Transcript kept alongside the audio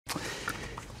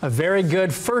A very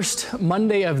good first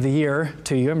Monday of the year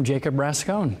to you. I'm Jacob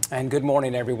Rascon. And good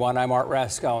morning, everyone. I'm Art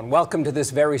Rascon. Welcome to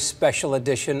this very special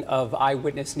edition of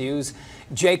Eyewitness News.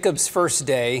 Jacob's first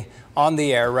day on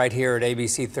the air right here at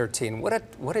ABC13.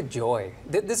 What a joy.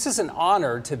 This is an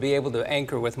honor to be able to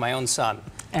anchor with my own son.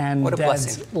 And what a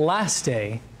Dad's blessing. Last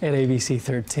day at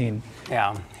ABC13.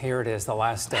 Yeah, here it is, the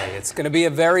last day. It's going to be a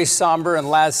very somber and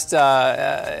last,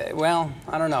 well,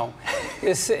 I don't know.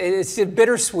 It's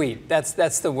bittersweet.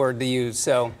 That's the word to use.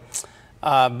 So,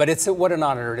 but what an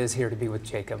honor it is here to be with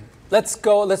Jacob. Let's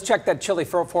check that chilly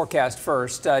forecast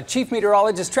first. Chief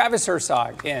Meteorologist Travis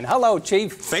Herzog in. Hello,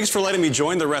 Chief. Thanks for letting me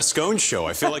join the Rascon show.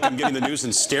 I feel like I'm getting the news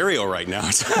in stereo right now.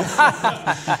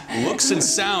 Looks and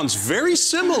sounds very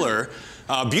similar.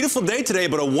 Beautiful day today,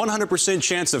 but a 100%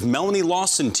 chance of Melanie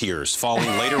Lawson tears falling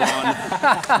later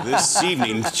on this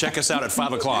evening. Check us out at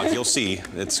 5 o'clock. You'll see.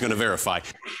 It's going to verify.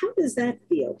 How does that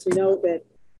feel to know that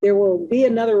there will be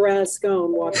another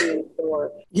Rascon walking in the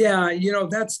door? Yeah, you know,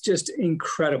 that's just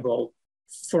incredible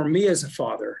for me as a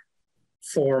father,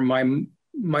 for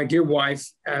my dear wife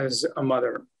as a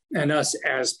mother, and us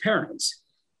as parents,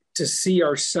 to see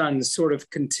our son sort of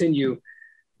continue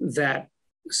that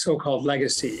so-called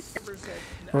legacy.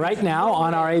 Right now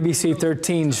on our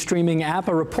ABC13 streaming app,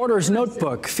 a reporter's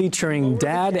notebook featuring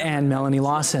Dad and Melanie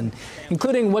Lawson,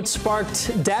 including what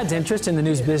sparked Dad's interest in the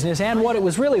news business and what it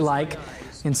was really like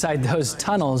inside those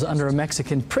tunnels under a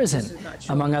Mexican prison,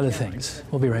 among other things.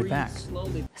 We'll be right back.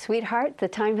 Sweetheart, the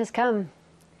time has come.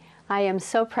 I am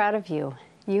so proud of you.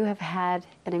 You have had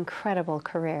an incredible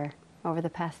career over the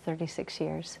past 36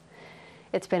 years.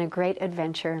 It's been a great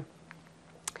adventure.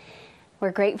 We're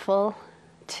grateful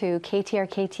to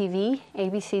KTRK-TV,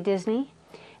 ABC Disney,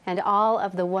 and all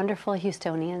of the wonderful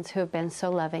Houstonians who have been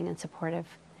so loving and supportive.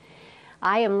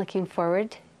 I am looking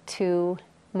forward to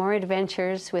more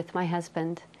adventures with my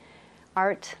husband.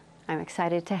 Art, I'm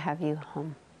excited to have you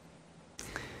home.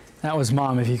 That was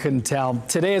Mom, if you couldn't tell.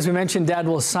 Today, as we mentioned, Dad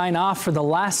will sign off for the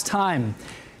last time.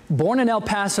 Born in El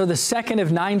Paso, the second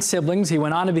of 9 siblings, he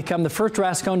went on to become the first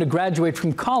Rascon to graduate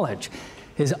from college.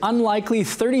 His unlikely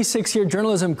 36-year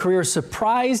journalism career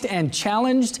surprised and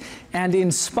challenged and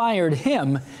inspired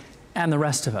him and the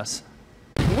rest of us.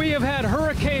 We have had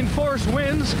hurricane-force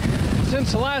winds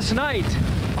since last night.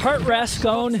 Art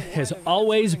Rascon has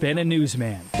always been a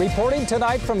newsman. Reporting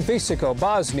tonight from Visico,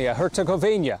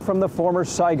 Bosnia-Herzegovina. From the former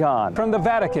Saigon. From the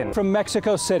Vatican. From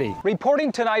Mexico City.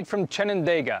 Reporting tonight from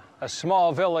Chinandega, a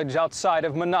small village outside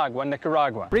of Managua,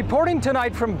 Nicaragua. Reporting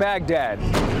tonight from Baghdad.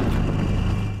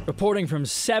 Reporting from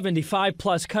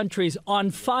 75-plus countries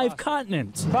on 5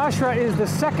 continents. Basra is the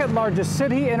second largest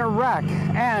city in Iraq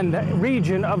and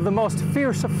region of the most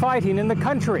fierce fighting in the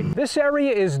country. This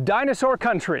area is dinosaur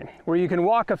country, where you can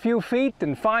walk a few feet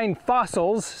and find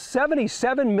fossils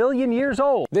 77 million years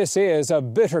old. This is a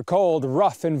bitter cold,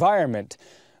 rough environment,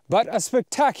 but a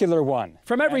spectacular one.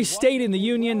 From every state in the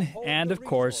Union and, of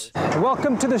course,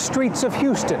 welcome to the streets of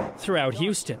Houston. Throughout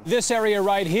Houston. This area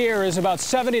right here is about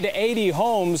 70 to 80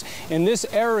 homes in this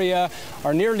area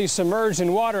are nearly submerged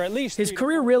in water. At least his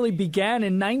career really began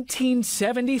in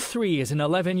 1973 as an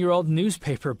 11-year-old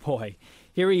newspaper boy.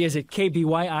 Here he is at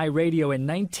KBYI Radio in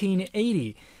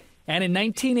 1980. And in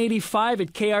 1985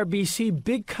 at KRBC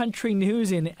Big Country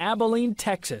News in Abilene,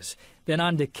 Texas. Then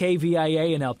on to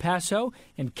KVIA in El Paso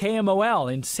and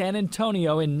KMOL in San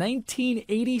Antonio in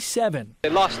 1987. They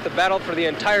lost the battle for the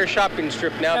entire shopping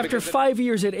strip now. After 5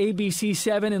 years at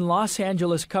ABC7 in Los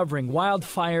Angeles covering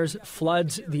wildfires,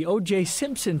 floods, the O.J.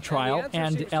 Simpson trial,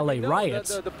 and L.A.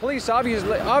 riots. The police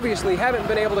obviously haven't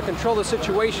been able to control the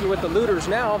situation with the looters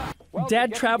now.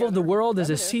 Dad traveled the world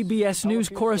as a CBS News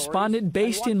correspondent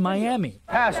based in Miami.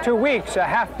 Past 2 weeks, a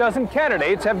half-dozen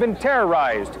candidates have been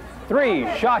terrorized.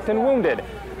 3 shot and wounded.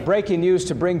 Breaking news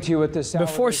to bring to you at this hour.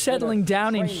 Before settling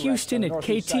down in Houston at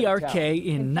KTRK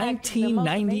in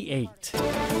 1998.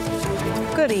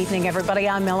 Good evening, everybody.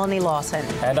 I'm Melanie Lawson.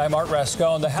 And I'm Art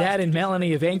Rascon. Dad and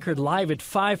Melanie have anchored live at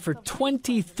 5 for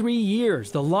 23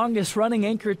 years, the longest-running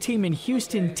anchor team in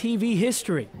Houston TV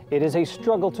history. It is a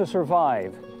struggle to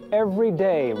survive. Every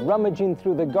day, rummaging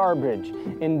through the garbage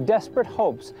in desperate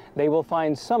hopes they will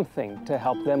find something to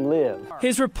help them live.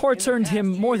 His reports earned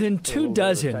him more than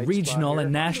 24 regional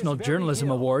and national journalism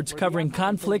awards covering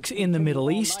conflicts in the Middle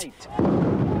East.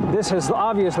 This has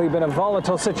obviously been a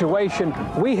volatile situation.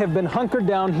 We have been hunkered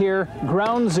down here,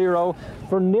 ground zero,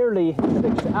 for nearly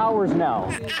 6 hours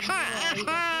now.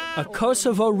 A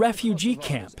Kosovo refugee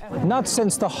camp. Not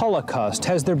since the Holocaust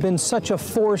has there been such a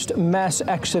forced mass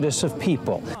exodus of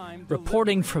people.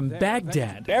 Reporting from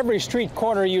Baghdad. Every street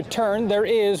corner you turn, there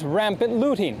is rampant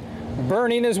looting,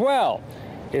 burning as well.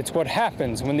 It's what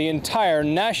happens when the entire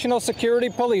national security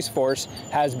police force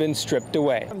has been stripped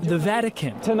away. The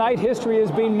Vatican. Tonight, history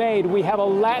is being made. We have a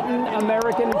Latin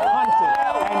American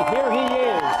pontiff, and here he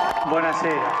is.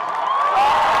 Buonasera.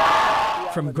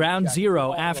 From ground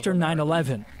zero after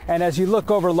 9/11. And as you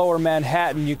look over lower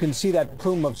Manhattan, you can see that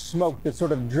plume of smoke that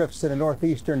sort of drifts in a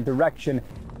northeastern direction.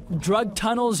 Drug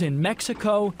tunnels in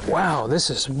Mexico. Wow, this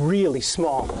is really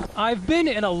small. I've been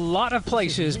in a lot of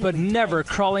places, but never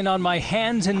crawling on my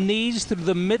hands and knees through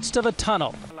the midst of a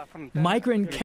tunnel. Migrant